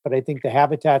animals, but I think the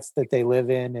habitats that they live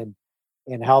in,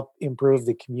 and help improve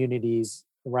the communities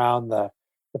around the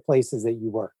places that you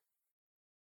work?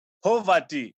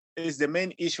 Poverty is the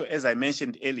main issue, as I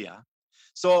mentioned earlier.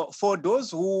 So for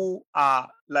those who are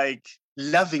like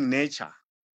loving nature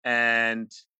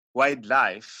and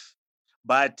wildlife,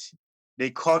 but they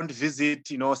can't visit,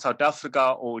 South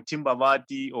Africa or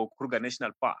Timbavati or Kruger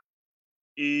National Park,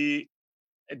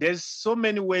 there's so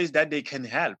many ways that they can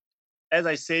help. As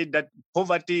I said, that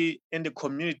poverty in the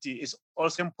community is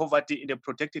also poverty in the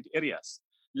protected areas.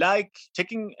 Like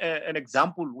taking an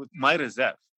example with my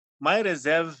reserve. My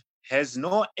reserve has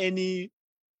no any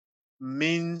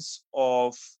means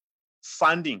of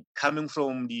funding coming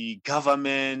from the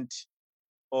government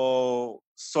or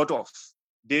sort of.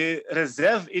 The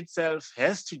reserve itself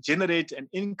has to generate an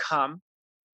income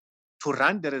to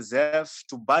run the reserve,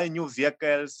 to buy new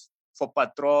vehicles for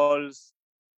patrols,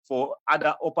 for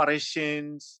other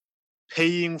operations,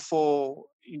 paying for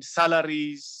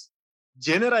salaries.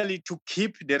 Generally, to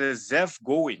keep the reserve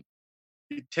going,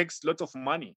 it takes lots of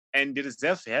money, and the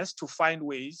reserve has to find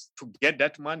ways to get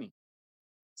that money.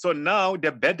 So now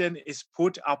the burden is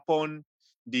put upon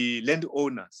the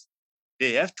landowners.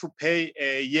 They have to pay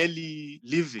a yearly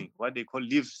living, what they call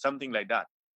leave, something like that.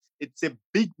 It's a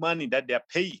big money that they're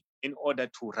paying in order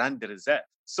to run the reserve.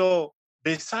 So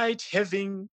besides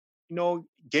having,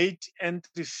 gate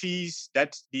entry fees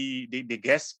that the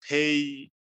guests pay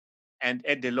and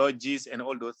at the lodges and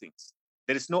all those things,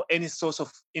 there is no any source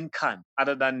of income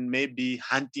other than maybe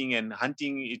hunting, and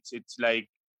hunting it's like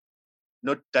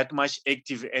not that much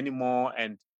active anymore,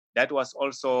 and that was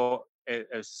also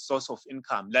a source of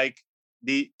income. Like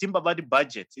the Timbavati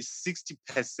budget is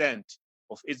 60%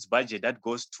 of its budget that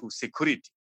goes to security.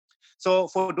 So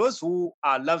for those who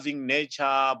are loving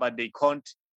nature but they can't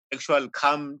actually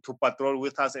come to patrol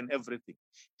with us and everything,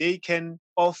 they can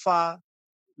offer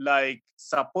like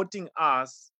supporting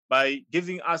us by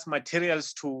giving us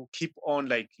materials to keep on,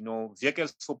 like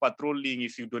vehicles for patrolling.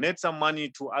 If you donate some money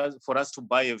to us for us to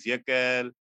buy a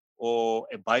vehicle or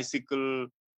a bicycle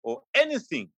or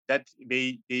anything that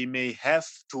they may have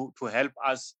to help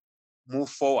us move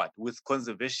forward with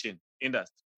conservation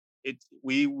industry,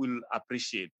 we will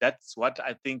appreciate. That's what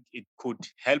I think it could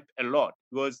help a lot,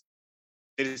 because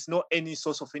there is no any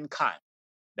source of income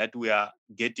that we are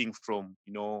getting from,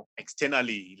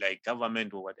 externally, like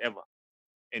government or whatever,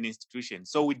 an institution.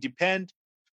 So we depend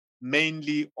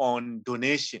mainly on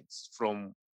donations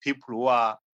from people who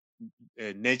are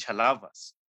nature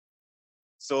lovers.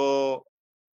 So,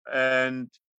 and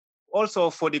also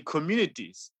for the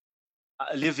communities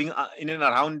living in and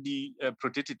around the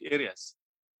protected areas.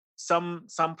 Some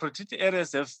protected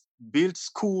areas have built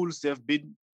schools, they've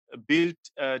been built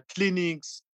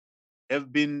clinics,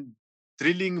 have been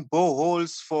drilling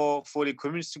boreholes for the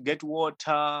communities to get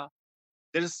water.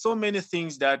 There's so many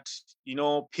things that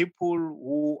people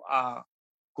who are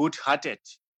good-hearted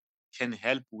can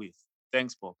help with.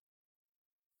 Thanks, Bob.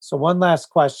 So one last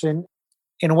question.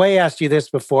 In a way, I asked you this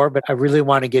before, but I really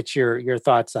want to get your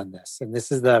thoughts on this. And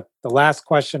this is the last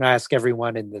question I ask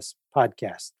everyone in this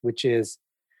podcast, which is,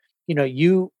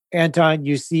 you, Anton,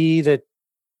 you see the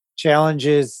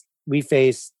challenges we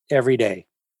face every day.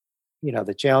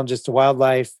 The challenges to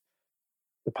wildlife,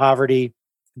 the poverty,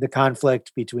 the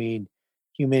conflict between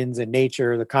humans and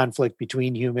nature, the conflict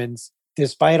between humans.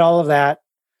 Despite all of that,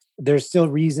 there's still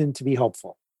reason to be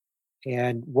hopeful.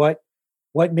 And what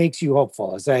makes you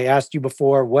hopeful? As I asked you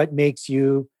before, what makes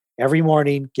you every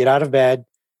morning get out of bed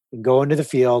and go into the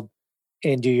field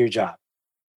and do your job?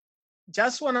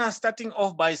 Just want to starting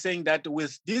off by saying that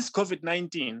with this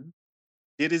COVID-19,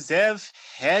 the reserve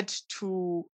had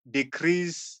to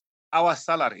decrease our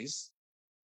salaries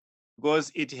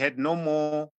because it had no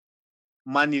more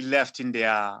money left in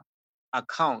their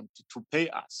account to pay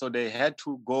us. So they had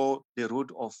to go the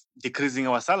route of decreasing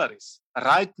our salaries.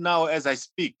 Right now, as I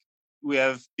speak, we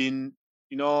have been,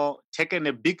 taken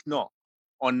a big knock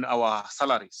on our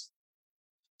salaries.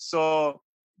 So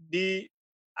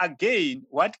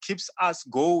what keeps us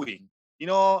going,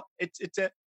 it's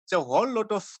a whole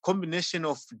lot of combination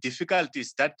of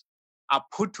difficulties that are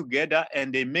put together,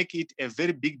 and they make it a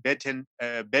very big burden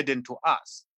to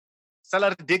us.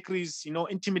 Salary decrease,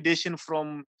 intimidation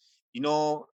from,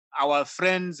 our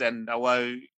friends and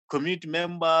our community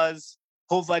members,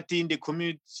 poverty in the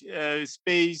community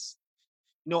space,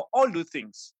 all the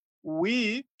things.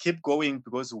 We keep going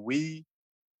because we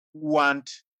want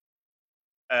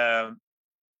to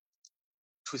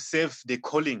serve the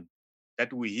calling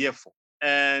that we're here for.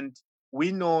 And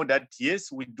we know that,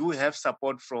 yes, we do have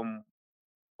support from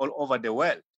all over the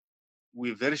world.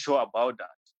 We're very sure about that.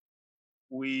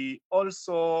 We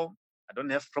also, I don't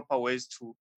have proper ways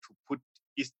to put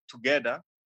it together,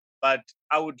 but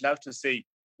I would love to say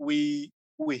we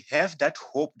have that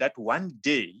hope that one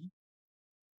day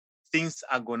things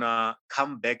are gonna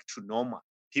come back to normal.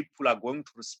 People are going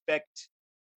to respect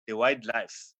the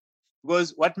wildlife,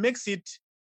 because what makes it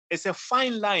is a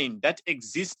fine line that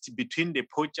exists between the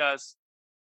poachers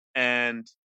and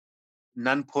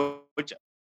non-poacher.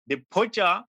 The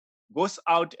poacher goes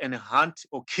out and hunt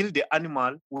or kill the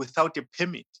animal without a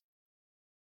permit.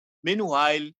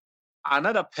 Meanwhile,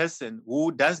 another person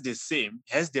who does the same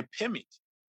has the permit.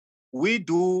 We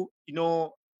do,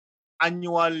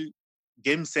 annual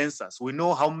game census. We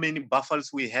know how many buffaloes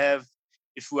we have.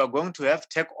 If we are going to have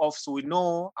take-offs, we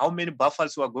know how many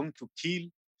buffaloes we are going to kill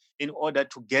in order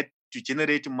to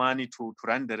generate money to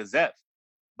run the reserve.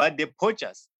 But the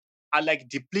poachers are like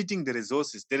depleting the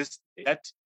resources. There is that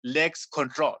lacks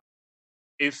control.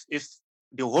 If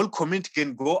the whole community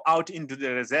can go out into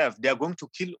the reserve. They are going to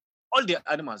kill all the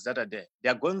animals that are there. They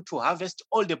are going to harvest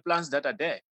all the plants that are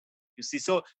there. You see,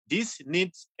 so this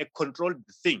needs a controlled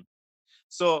thing.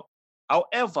 So,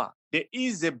 however, there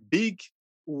is a big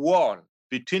wall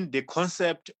between the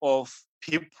concept of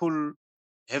people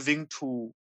having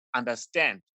to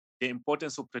understand the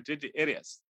importance of protected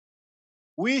areas.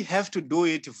 We have to do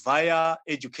it via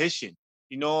education.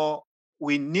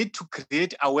 We need to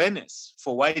create awareness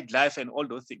for wildlife and all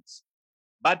those things.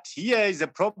 But here is a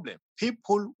problem.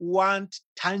 People want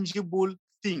tangible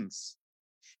things.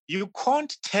 You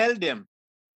can't tell them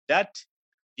that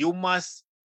you must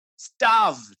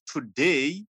starve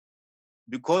today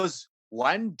because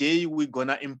one day we're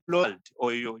gonna employ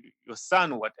or your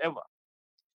son or whatever.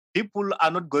 People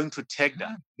are not going to take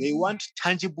that. They want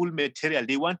tangible material.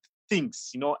 They want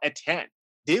things, at hand.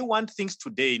 They want things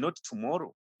today, not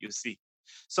tomorrow, you see.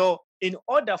 So in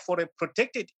order for a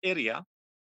protected area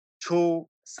to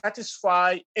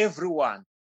satisfy everyone,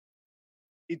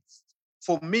 it's,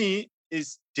 for me,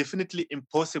 is definitely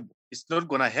impossible. It's not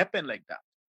going to happen like that.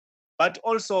 But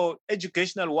also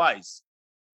educational wise,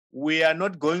 we are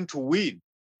not going to win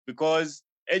because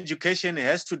education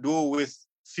has to do with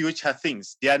future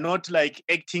things. They are not like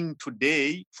acting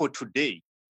today for today.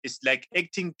 It's like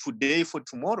acting today for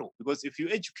tomorrow. Because if you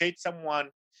educate someone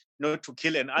not to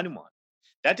kill an animal,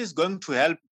 that is going to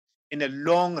help in a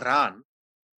long run.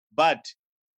 But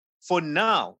for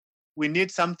now, we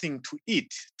need something to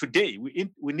eat today.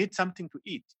 We need something to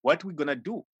eat. What are we going to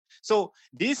do? So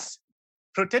these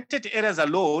protected areas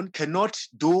alone cannot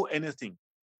do anything.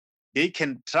 They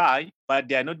can try, but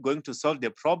they are not going to solve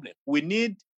the problem. We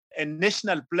need a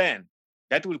national plan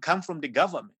that will come from the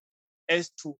government as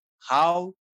to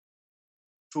how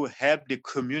to help the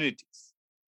communities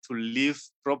to live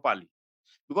properly.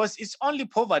 Because it's only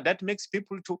poverty that makes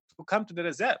people to come to the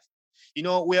reserve.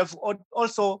 We have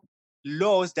also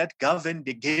laws that govern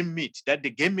the game meat, that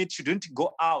the game meat shouldn't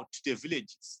go out to the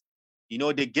villages.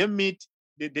 The game meat,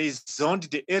 they zoned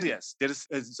the areas. There's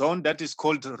a zone that is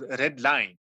called red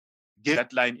line. Get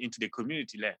that line into the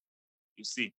community land, you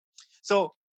see.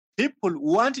 So people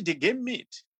want the game meat.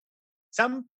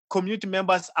 Some community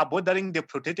members are bordering the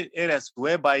protected areas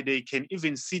whereby they can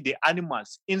even see the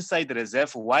animals inside the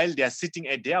reserve while they are sitting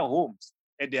at their homes,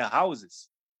 at their houses.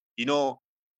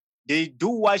 They do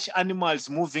watch animals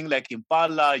moving like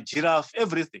impala, giraffe,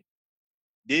 everything.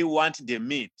 They want the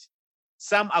meat.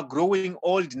 Some are growing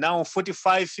old now,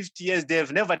 45, 50 years. They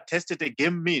have never tested a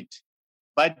game meat,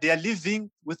 but they are living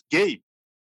with game.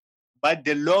 But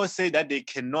the law says that they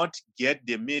cannot get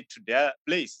the meat to their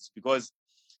places because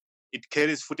it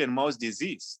carries foot and mouth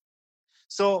disease.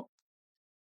 So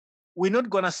we're not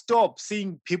going to stop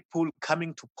seeing people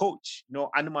coming to poach,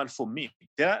 animal for meat.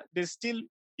 There's still,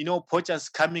 poachers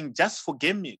coming just for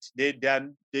game meat. They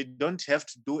don't have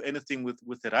to do anything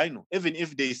with the rhino. Even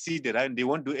if they see the rhino, they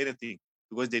won't do anything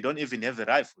because they don't even have a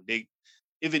rifle.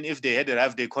 Even if they had a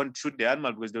rifle, they can't shoot the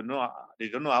animal because they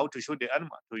don't know how to shoot the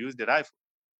animal, to use the rifle.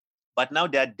 But now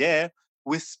they are there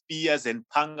with spears and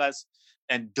pangas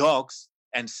and dogs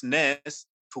and snares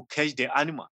to catch the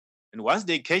animal. And once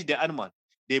they catch the animal,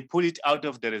 they pull it out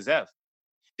of the reserve.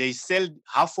 They sell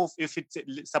half of, if it's,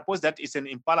 suppose that it's an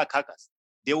impala carcass,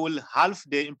 they will halve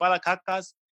the impala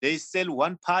carcass, they sell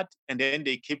one part, and then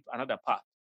they keep another part.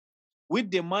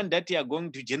 With the money that they are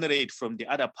going to generate from the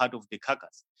other part of the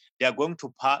carcass, they are going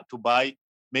to buy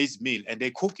maize meal and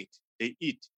they cook it, they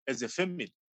eat as a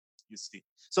family, you see.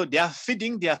 So they are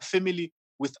feeding their family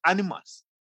with animals.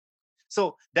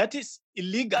 So that is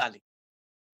illegally.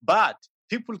 But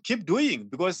people keep doing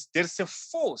because there's a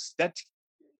force that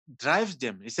drives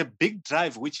them. It's a big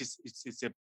drive, which is it's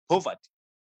a poverty.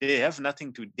 They have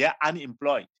nothing to. They're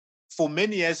unemployed. For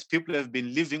many years, people have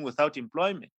been living without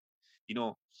employment.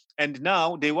 And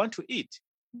now they want to eat.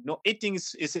 Eating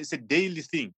is a daily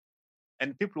thing,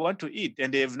 and people want to eat,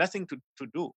 and they have nothing to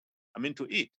do. To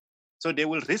eat. So they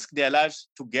will risk their lives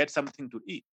to get something to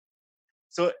eat.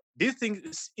 So this thing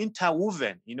is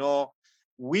interwoven.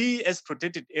 We as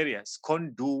protected areas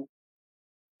can't do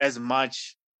as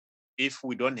much if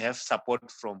we don't have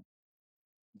support from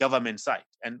government side.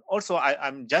 And also,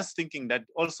 I'm just thinking that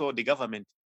also the government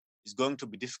is going to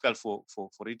be difficult for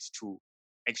it to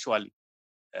actually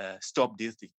stop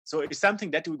this thing. So it's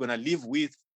something that we're going to live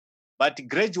with. But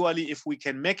gradually, if we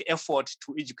can make effort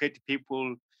to educate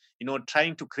people,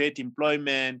 trying to create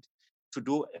employment, to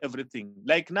do everything.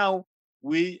 Like now,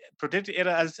 we protected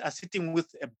areas are sitting with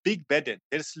a big burden.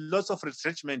 There's lots of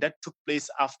retrenchment that took place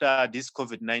after this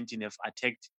COVID-19 have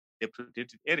attacked the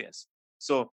protected areas.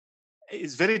 So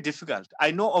it's very difficult.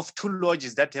 I know of 2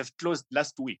 lodges that have closed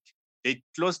last week. they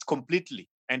closed completely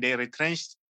and they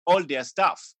retrenched all their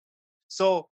staff.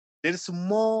 So there is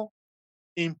more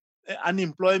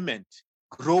unemployment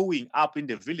growing up in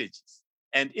the villages.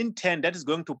 And in turn, that is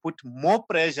going to put more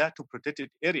pressure to protected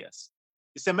areas.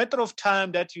 It's a matter of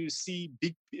time that you see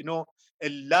big, a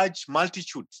large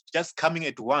multitude just coming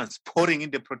at once, pouring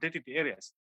in the protected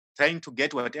areas, trying to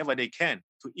get whatever they can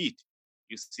to eat,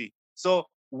 you see. So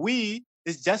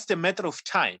it's just a matter of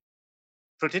time.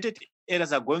 Protected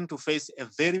areas are going to face a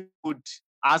very good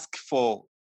ask for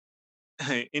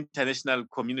international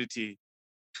community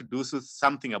to do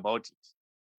something about it.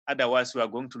 Otherwise, we are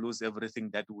going to lose everything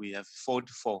that we have fought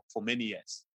for many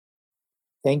years.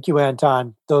 Thank you,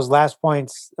 Anton. Those last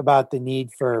points about the need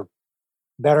for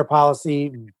better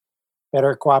policy,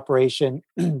 better cooperation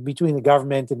between the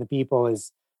government and the people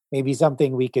is maybe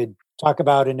something we could talk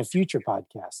about in a future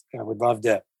podcast. I would love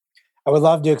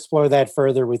to explore that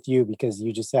further with you, because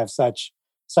you just have such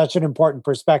an important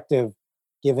perspective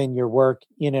given your work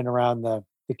in and around the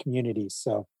communities.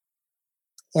 So,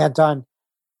 Anton,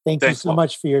 thank you so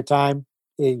much for your time.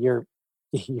 Your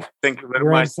Thank you very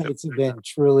much. Insights have been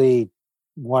truly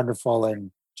wonderful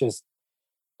and just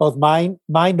both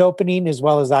mind-opening as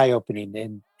well as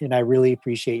eye-opening. And I really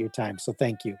appreciate your time. So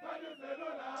thank you.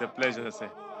 It's a pleasure, sir.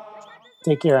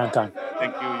 Take care, Anton.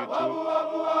 Thank you, you too.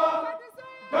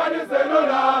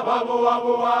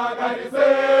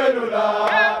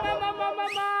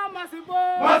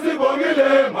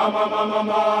 Masibongile mama mama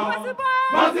mama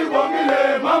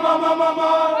Masibongile mama mama mama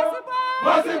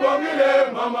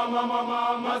Masibongile mama mama mama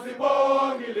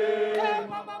Masibongile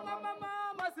mama mama mama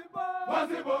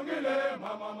Masibongile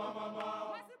mama mama mama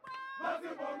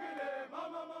Masibongile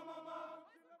mama mama mama